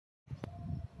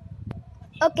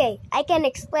Okay, I can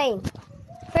explain.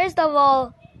 First of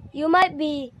all, you might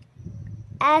be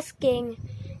asking,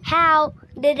 how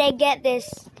did I get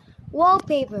this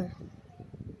wallpaper?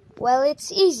 Well,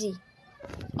 it's easy.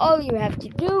 All you have to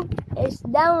do is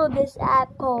download this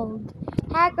app called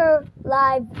Hacker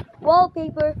Live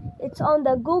Wallpaper. It's on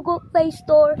the Google Play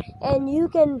Store, and you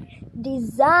can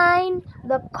design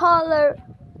the color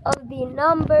of the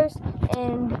numbers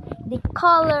and the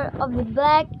color of the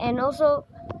black, and also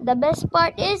the best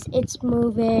part is it's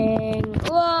moving.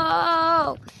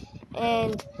 Whoa!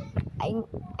 And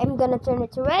I'm gonna turn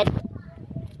it to red.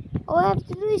 All I have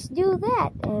to do is do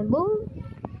that, and boom,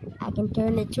 I can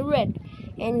turn it to red.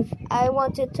 And if I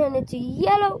want to turn it to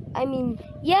yellow,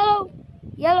 yellow,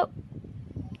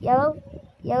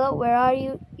 where are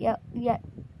you? Yeah.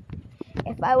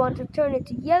 If I want to turn it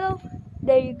to yellow,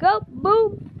 there you go,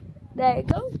 boom, there you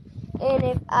go. And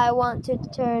if I want to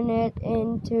turn it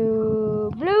into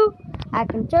blue, I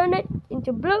can turn it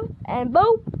into blue, and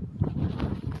boom.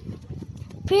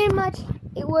 Pretty much,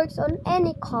 it works on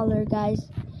any color, guys.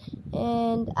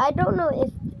 And I don't know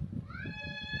if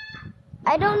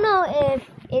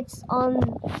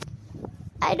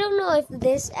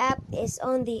this app is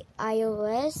on the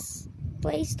iOS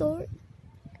Play Store,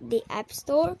 the App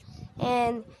Store,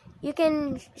 and you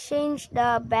can change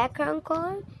the background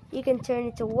color. You can turn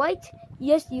it to white.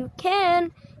 Yes, you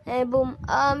can. And boom.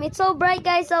 It's so bright,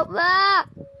 guys. So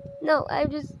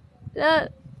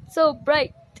so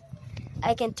bright.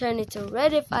 I can turn it to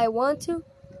red if I want to,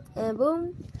 and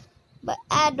boom. But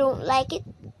I don't like it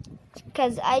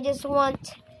because I just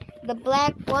want the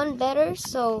black one better.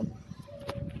 So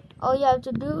all you have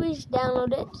to do is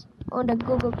download it on the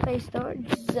Google Play Store.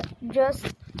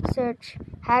 Just search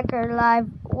Hacker Live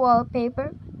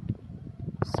Wallpaper.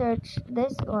 Search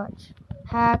this, watch.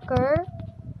 Hacker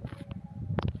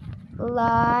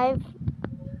Live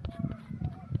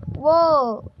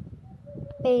Wallpaper.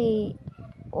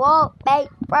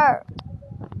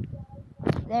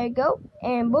 There you go,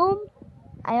 and boom.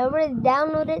 I already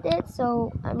downloaded it,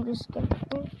 so I'm just gonna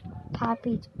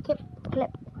copy to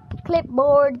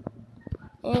clipboard,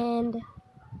 and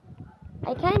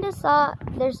I kind of saw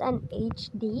there's an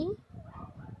HD.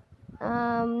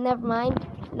 Never mind,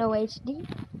 no HD.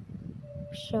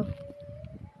 So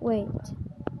wait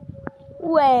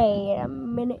a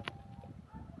minute.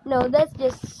 No, that's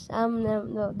just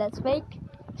no, that's fake.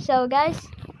 So guys,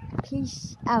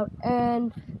 peace out,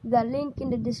 and the link in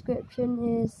the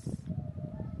description is.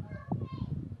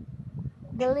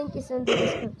 The link is in the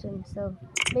description, so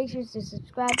make sure to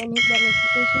subscribe and hit that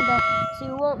notification bell so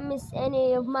you won't miss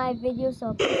any of my videos.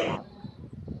 So peace out.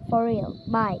 For real.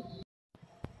 Bye.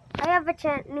 I have a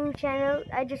new channel.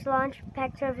 I just launched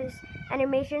Pack Service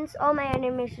Animations. All my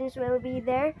animations will be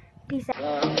there. Peace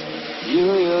out.